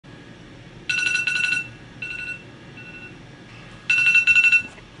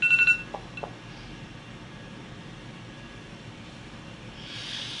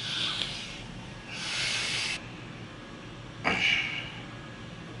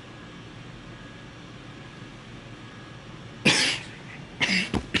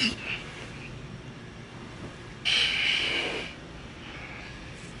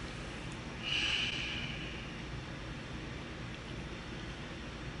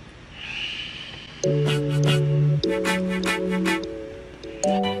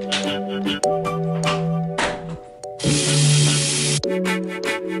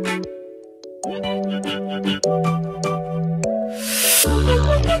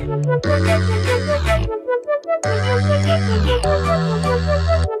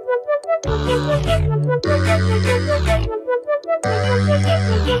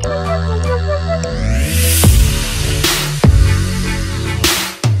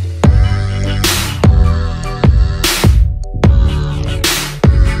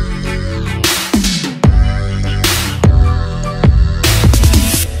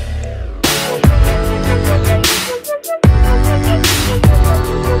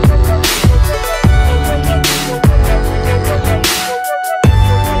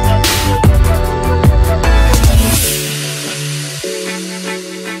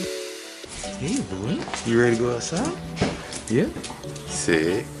You ready to go outside? Yeah?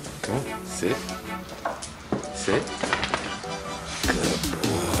 Sit. Come on, sit. Sit. Good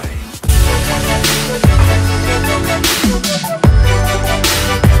boy.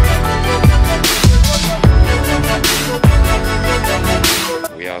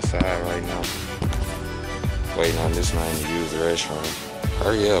 We outside right now. Waiting on this man to use the restroom.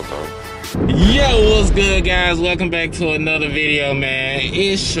 Hurry up, bro. Yo, what's good, guys? Welcome back to another video, man.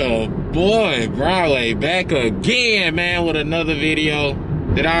 It's your boy Broadwayyy back again, man, with another video.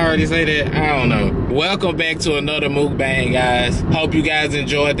 Did I already say that? I don't know. Welcome back to another mukbang, guys. Hope you guys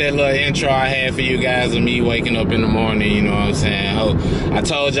enjoyed that little intro I had for you guys of me waking up in the morning, you know what I'm saying? I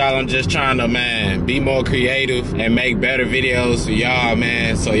told y'all I'm just trying to, man, be more creative and make better videos for y'all,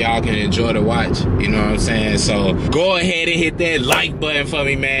 man, so y'all can enjoy the watch, you know what I'm saying? So go ahead and hit that like button for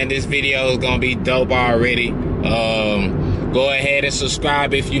me, man. This video is gonna be dope already. Go ahead and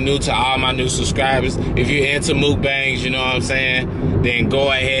subscribe if you're new to all my new subscribers. If you're into mukbangs, you know what I'm saying, then go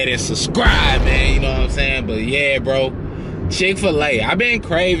ahead and subscribe, man, you know what I'm saying? But yeah, bro, Chick-Fil-A. I've been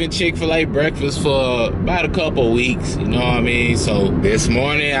craving Chick-Fil-A breakfast for about a couple weeks, you know what I mean? So this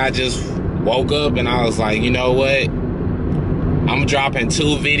morning I just woke up and I was like, you know what? I'm dropping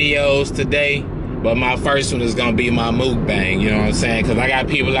 2 videos today, but my first one is gonna be my mukbang, you know what I'm saying? Cause I got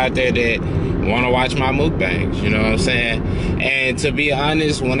people out there that want to watch my mukbangs, you know what I'm saying? And to be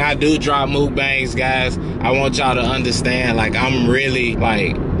honest, when I do drop mukbangs, guys, I want y'all to understand, like, I'm really,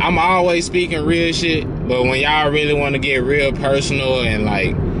 like, I'm always speaking real shit, but when y'all really want to get real personal and,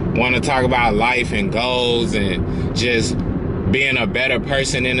 like, want to talk about life and goals and just being a better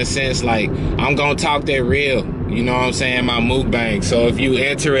person in a sense, like, I'm gonna talk that real, you know what I'm saying, my mukbang. So if you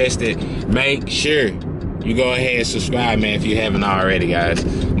interested, make sure you go ahead and subscribe, man, if you haven't already, guys.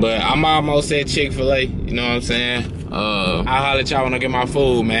 But I'm almost at Chick-Fil-A, you know what I'm saying? I'll holler at y'all when I get my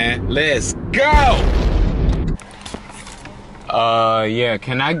food, man. Let's go! Yeah,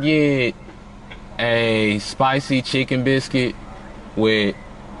 can I get a spicy chicken biscuit with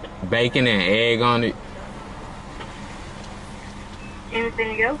bacon and egg on it?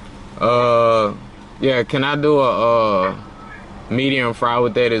 Anything else? Yeah, can I do a medium fry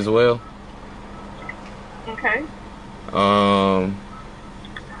with that as well? Okay.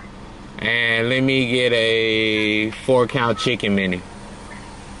 And let me get a 4-count chicken mini.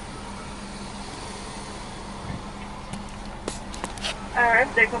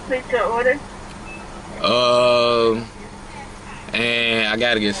 Alright, they complete your order. And I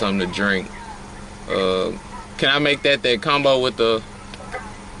gotta get something to drink. Can I make that combo with the...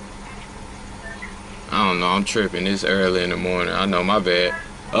 I don't know, I'm tripping. It's early in the morning. I know, my bad.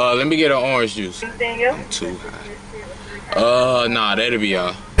 Let me get an orange juice. Anything else? I'm too high. Nah, that'll be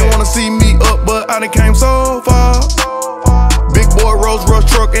all. They wanna see me up, but I done came so far. Big boy Rolls Royce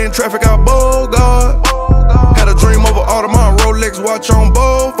truck and traffic out Bogart. Had a dream over Audemars, Rolex watch on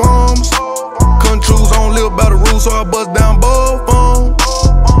both arms. Couldn't choose, on live by the rules, so I bust down both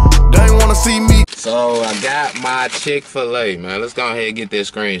arms. They ain't wanna see me. So I got my Chick-Fil-A, man. Let's go ahead and get that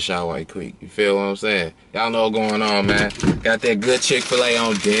screenshot right quick. You feel what I'm saying? Y'all know what's going on, man. Got that good Chick-Fil-A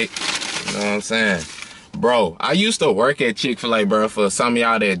on deck. You know what I'm saying? Bro, I used to work at Chick-Fil-A, bro. For some of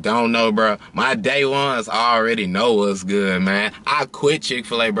y'all that don't know, bro, my day ones already know what's good, man. I quit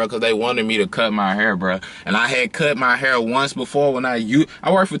Chick-Fil-A, bro, because they wanted me to cut my hair, bro. And I had cut my hair once before when I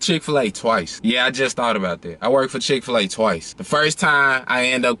worked for Chick-Fil-A twice. Yeah, I just thought about that. I worked for Chick-Fil-A twice. The first time, I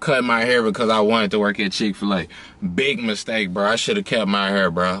ended up cutting my hair because I wanted to work at Chick-Fil-A. Big mistake, bro. I should have kept my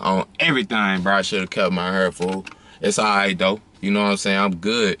hair, bro. On everything, bro, I should have kept my hair, fool. It's all right, though. You know what I'm saying? I'm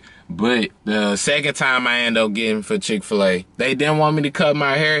good. But the second time I ended up getting for Chick-Fil-A, they didn't want me to cut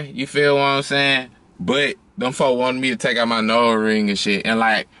my hair. You feel what I'm saying? But them folk wanted me to take out my nose ring and shit. And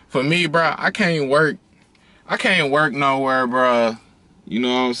like, for me, bro, I can't work nowhere, bro. You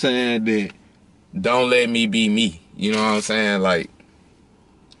know what I'm saying? That don't let me be me. You know what I'm saying? Like,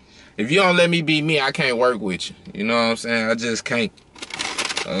 if you don't let me be me, I can't work with you. You know what I'm saying? I just can't.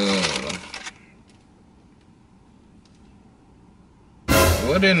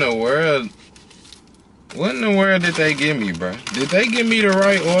 What in the world? What in the world did they give me, bro? Did they give me the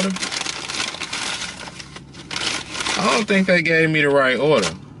right order? I don't think they gave me the right order.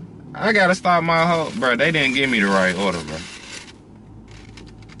 I gotta stop my whole... Bro, they didn't give me the right order, bro.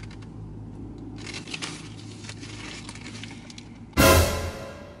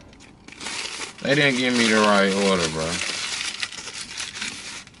 They didn't give me the right order, bro.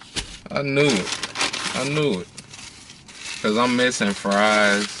 I knew it. I knew it. Because I'm missing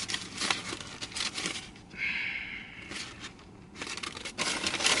fries.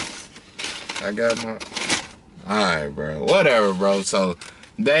 I got my... Alright, bro. Whatever, bro. So,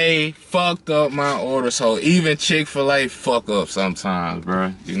 they fucked up my order. So, even Chick-Fil-A fuck up sometimes,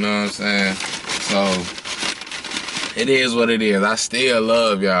 bro. You know what I'm saying? So, it is what it is. I still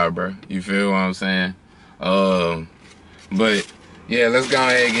love y'all, bro. You feel what I'm saying? But, yeah, let's go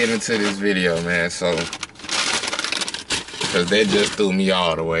ahead and get into this video, man. So, because they just threw me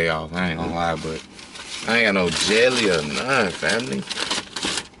all the way off. I ain't gonna lie, but I ain't got no jelly or none, family.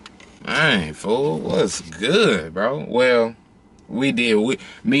 I ain't fool. What's good, bro? Well,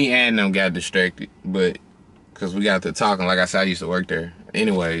 me and them got distracted, but because we got to talking. Like I said, I used to work there.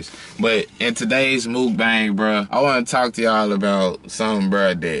 Anyways, but in today's mukbang, bro, I want to talk to y'all about something,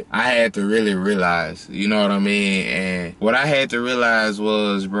 bro, that I had to really realize. You know what I mean? And what I had to realize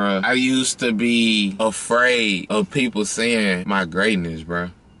was, bro, I used to be afraid of people seeing my greatness, bro.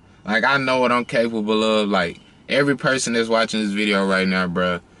 Like, I know what I'm capable of. Like, every person that's watching this video right now,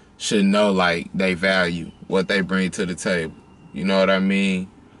 bro, should know, like, they value what they bring to the table. You know what I mean?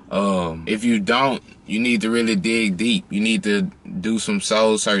 If you don't, you need to really dig deep. You need to do some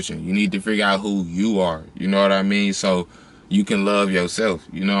soul searching. You need to figure out who you are. You know what I mean? So you can love yourself.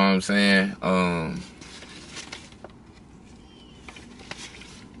 You know what I'm saying?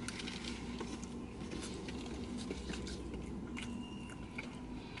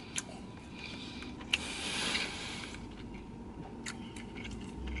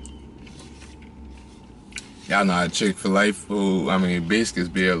 Y'all know how Chick-Fil-A food, I mean, biscuits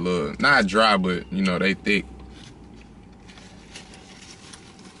be a little, not dry, but, you know, they thick.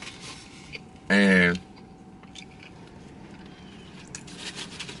 And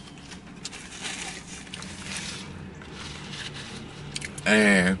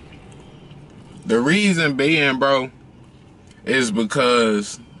the reason being, bro, is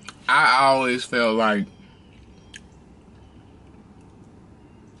because I always felt like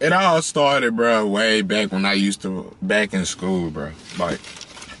it all started, bro, way back when I used to, back in school, bro. Like,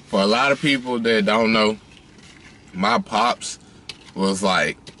 for a lot of people that don't know, my pops was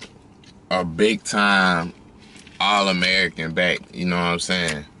like a big time All-American back, you know what I'm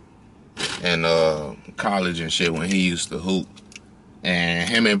saying, in college and shit when he used to hoop. And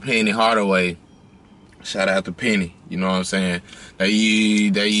him and Penny Hardaway, shout out to Penny, you know what I'm saying, they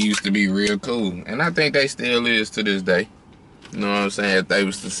used to be real cool. And I think they still is to this day. You know what I'm saying? If they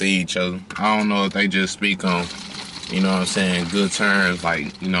was to see each other. I don't know if they just speak on, you know what I'm saying, good terms,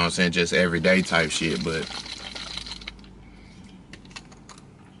 like, you know what I'm saying, just everyday type shit, but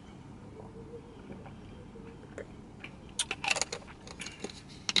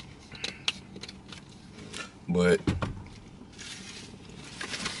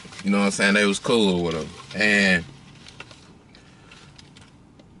you know what I'm saying, they was cool with them. And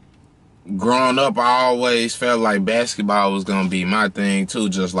growing up, I always felt like basketball was gonna be my thing too,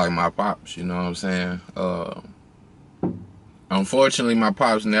 just like my pops, you know what I'm saying? Unfortunately, my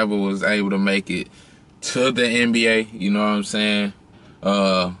pops never was able to make it to the NBA, you know what I'm saying?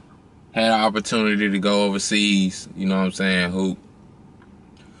 Had an opportunity to go overseas, you know what I'm saying, hoop.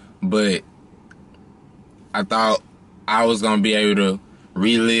 But I thought I was gonna be able to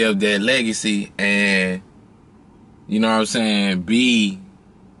relive that legacy and, you know what I'm saying, be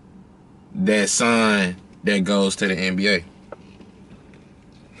that son that goes to the NBA.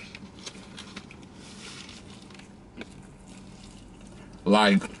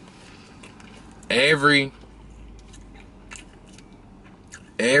 Like, every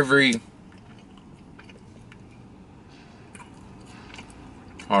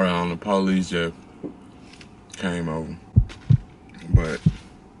hold on, the police just came over. But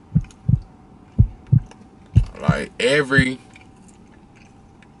like every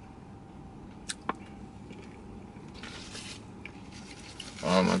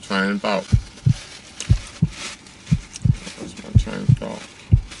my train of thought. That's my train of thought.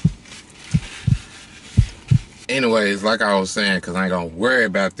 anyways, like I was saying, because I ain't gonna worry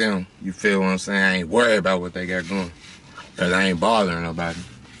about them. You feel what I'm saying? I ain't worried about what they got going. Because I ain't bothering nobody.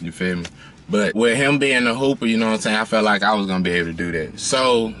 You feel me? But with him being a hooper, you know what I'm saying, I felt like I was gonna be able to do that.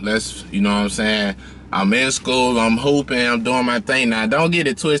 So, let's, you know what I'm saying, I'm in school, I'm hooping, I'm doing my thing. Now, don't get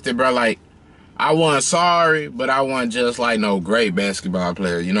it twisted, bro. Like, I wasn't sorry, but I wasn't just like no great basketball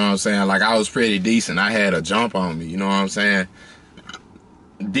player. You know what I'm saying? Like, I was pretty decent. I had a jump on me. You know what I'm saying?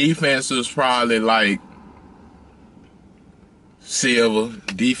 Defense was probably like silver.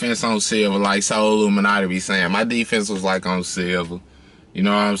 Defense on silver, like Soul Illuminati be saying. My defense was like on silver. You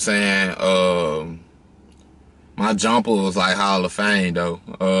know what I'm saying? My jumper was like Hall of Fame,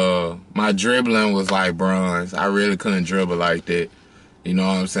 though. My dribbling was like bronze. I really couldn't dribble like that. You know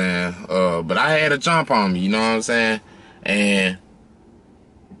what I'm saying? But I had a jump on me, you know what I'm saying? And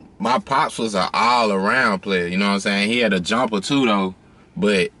my pops was an all-around player, you know what I'm saying? He had a jumper too, though,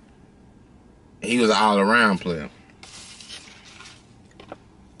 but he was an all-around player.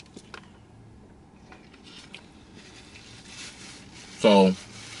 So,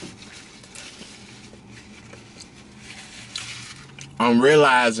 I'm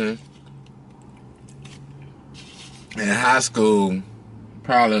realizing in high school,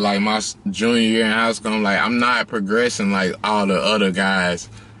 probably like my junior year in high school, I'm not progressing like all the other guys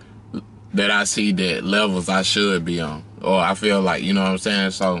that I see that levels I should be on. Or I feel like, you know what I'm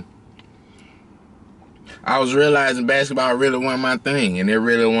saying? So, I was realizing basketball really wasn't my thing, and it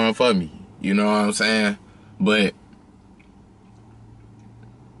really wasn't for me. You know what I'm saying? But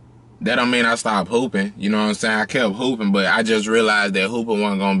that don't mean I stopped hooping. You know what I'm saying? I kept hooping, but I just realized that hooping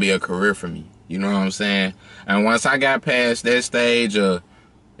wasn't going to be a career for me. You know what I'm saying? And once I got past that stage of,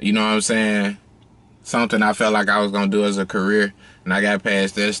 you know what I'm saying, something I felt like I was going to do as a career, and I got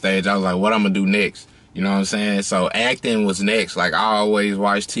past that stage, I was like, what I'm going to do next? You know what I'm saying? So acting was next. Like, I always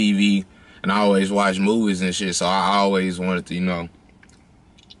watched TV, and I always watched movies and shit, so I always wanted to, you know,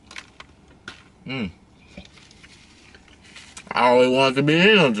 I always wanted to be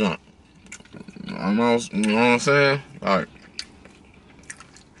in a junk. Almost, you know what I'm saying? Like,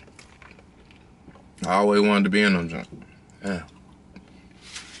 I always wanted to be in them junk. Yeah.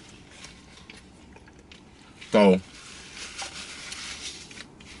 So,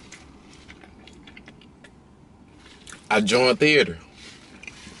 I joined theater.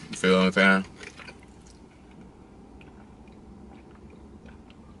 You feel what I'm saying?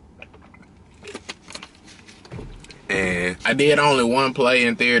 And I did only one play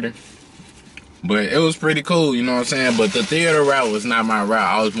in theater, but it was pretty cool, you know what I'm saying? But the theater route was not my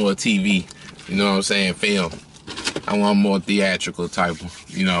route. I was more TV, you know what I'm saying? Film. I want more theatrical type of,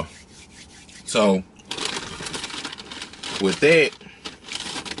 you know. So, with that,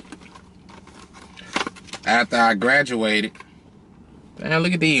 after I graduated, man,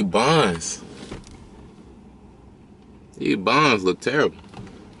 look at these buns. These buns look terrible.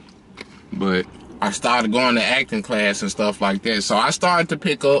 But I started going to acting class and stuff like that. So I started to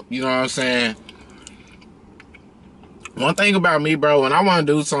pick up, you know what I'm saying? One thing about me, bro, when I want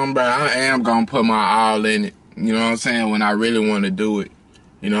to do something, bro, I am going to put my all in it. You know what I'm saying? When I really want to do it.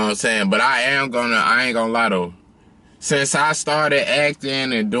 You know what I'm saying? But I ain't going to lie though. Since I started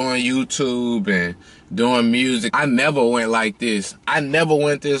acting and doing YouTube and doing music, I never went like this. I never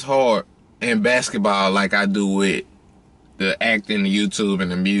went this hard in basketball like I do with the acting, the YouTube,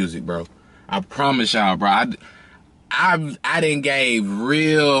 and the music, bro. I promise y'all, bro. I done gave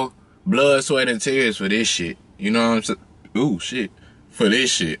real blood, sweat, and tears for this shit. You know what I'm saying? Ooh, shit. For this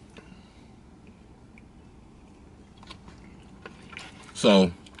shit.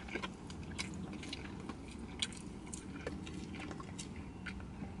 So,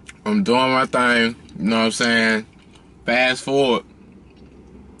 I'm doing my thing, you know what I'm saying? Fast forward.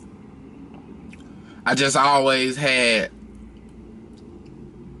 I just always had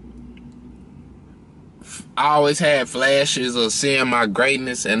flashes of seeing my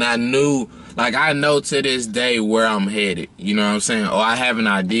greatness, and I knew, like, I know to this day where I'm headed, you know what I'm saying? Or I have an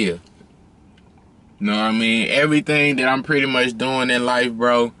idea. You know what I mean? Everything that I'm pretty much doing in life,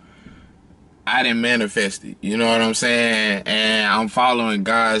 bro, I didn't manifest it. You know what I'm saying? And I'm following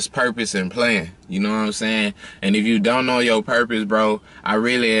God's purpose and plan. You know what I'm saying? And if you don't know your purpose, bro, I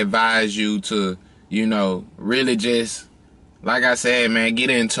really advise you to, you know, really just, like I said, man, get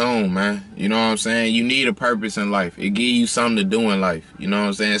in tune, man. You know what I'm saying? You need a purpose in life. It give you something to do in life. You know what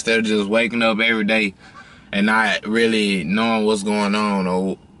I'm saying? Instead of just waking up every day and not really knowing what's going on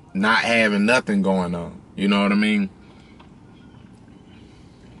or not having nothing going on. You know what I mean?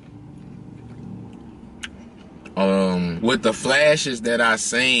 With the flashes that I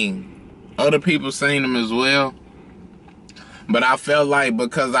seen, other people seen them as well. But I felt like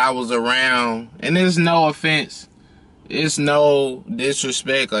because I was around, and there's no offense, it's no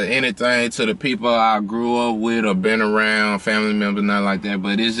disrespect or anything to the people I grew up with or been around, family members, nothing like that.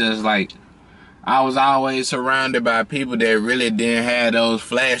 But it's just like I was always surrounded by people that really didn't have those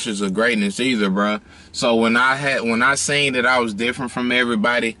flashes of greatness either, bro. So when I seen that I was different from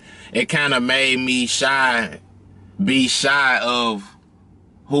everybody, it kind of made me be shy of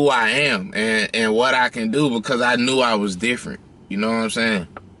who I am and what I can do, because I knew I was different. You know what I'm saying?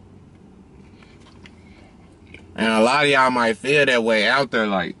 And a lot of y'all might feel that way out there,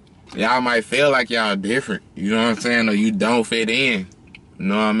 like, y'all might feel like y'all different, you know what I'm saying, or you don't fit in, you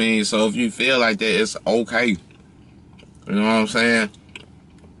know what I mean? So if you feel like that, it's okay, you know what I'm saying?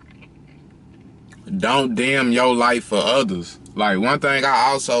 Don't dim your life for others. Like, one thing I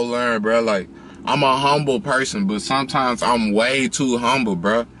also learned, bro, like, I'm a humble person, but sometimes I'm way too humble,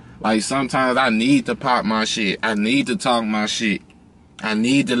 bro. Like, sometimes I need to pop my shit. I need to talk my shit. I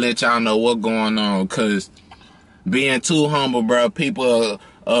need to let y'all know what's going on, because being too humble, bro, people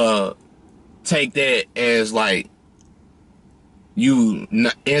take that as like you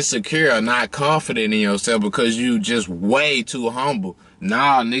insecure or not confident in yourself because you just way too humble.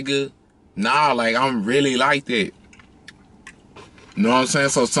 Nah, nigga. Nah, like, I'm really like that. You know what I'm saying?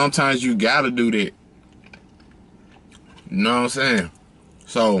 So sometimes you gotta do that. You know what I'm saying?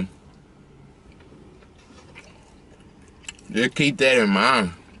 So just keep that in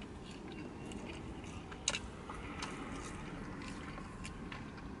mind.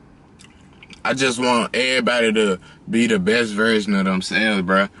 I just want everybody to be the best version of themselves,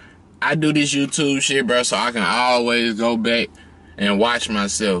 bro. I do this YouTube shit, bro, so I can always go back and watch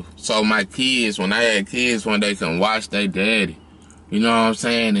myself. So my kids, when I had kids, when they can watch their daddy, you know what I'm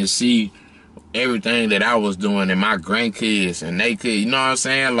saying, and see everything that I was doing, and my grandkids and they kids, you know what I'm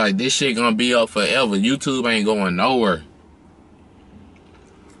saying? Like, this shit gonna be up forever. YouTube ain't going nowhere.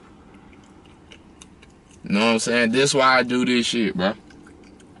 You know what I'm saying? This is why I do this shit, bro.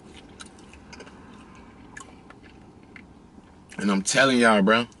 And I'm telling y'all,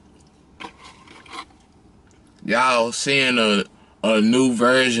 bro, y'all seeing a new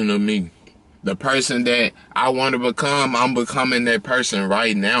version of me. The person that I want to become, I'm becoming that person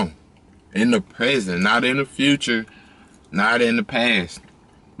right now. In the present, not in the future, not in the past.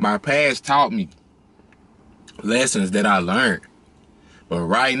 My past taught me lessons that I learned. But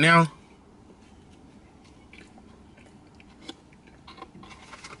right now,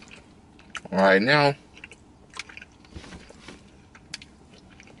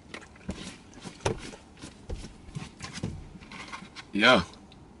 yeah.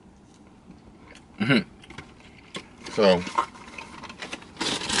 So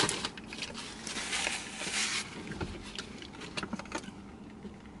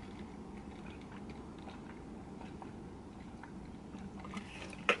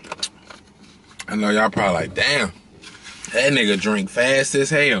I know y'all probably like, damn, that nigga drink fast as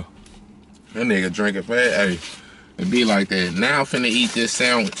hell. That nigga drinking fast. Hey, it be like that. Now I'm finna eat this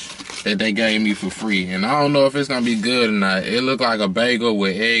sandwich that they gave me for free. And I don't know if it's gonna be good or not. It look like a bagel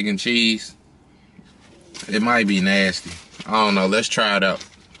with egg and cheese. It might be nasty. I don't know. Let's try it out.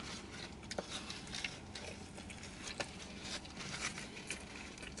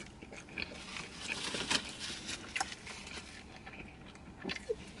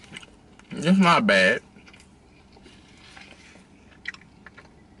 It's not bad.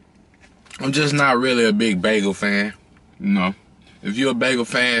 I'm just not really a big bagel fan. You know, if you're a bagel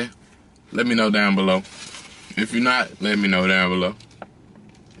fan, let me know down below. If you're not, let me know down below.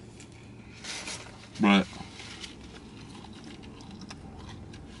 But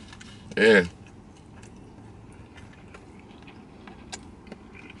yeah.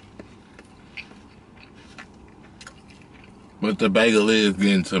 But the bagel is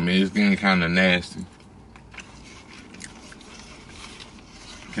getting to me. It's getting kind of nasty.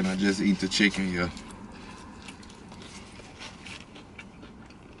 Can I just eat the chicken? Yeah.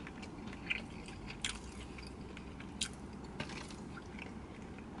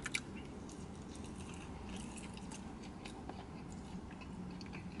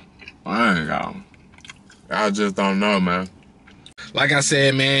 I ain't got 'em. I just don't know, man. Like I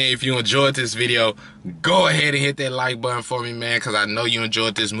said, man, if you enjoyed this video, go ahead and hit that like button for me, man, because I know you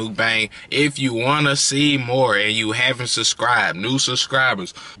enjoyed this mukbang. If you want to see more and you haven't subscribed, new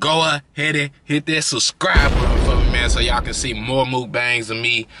subscribers, go ahead and hit that subscribe button for me, man, so y'all can see more mukbangs of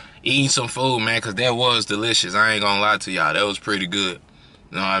me eating some food, man, because that was delicious. I ain't gonna lie to y'all. That was pretty good.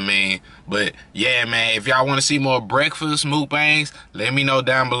 You know what I mean? But yeah, man, if y'all want to see more breakfast mukbangs, let me know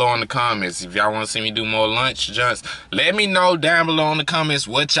down below in the comments. If y'all want to see me do more lunch just let me know down below in the comments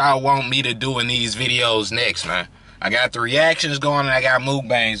what y'all want me to do in these videos next, man. I got the reactions going and I got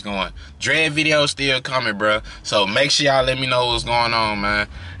mukbangs going. Dread videos still coming, bro. So make sure y'all let me know what's going on, man.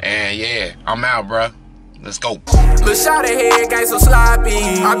 And yeah, I'm out, bro. Let's go. Lil' shawty head gang so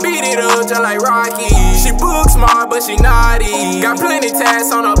sloppy. I beat it up just like Rocky. She book smart, but she naughty. Got plenty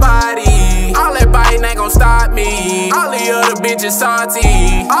tats on her body. All that biting ain't gon' stop me. All the other bitches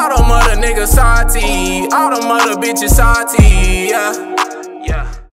salty. All them other niggas salty. All them other bitches salty, yeah.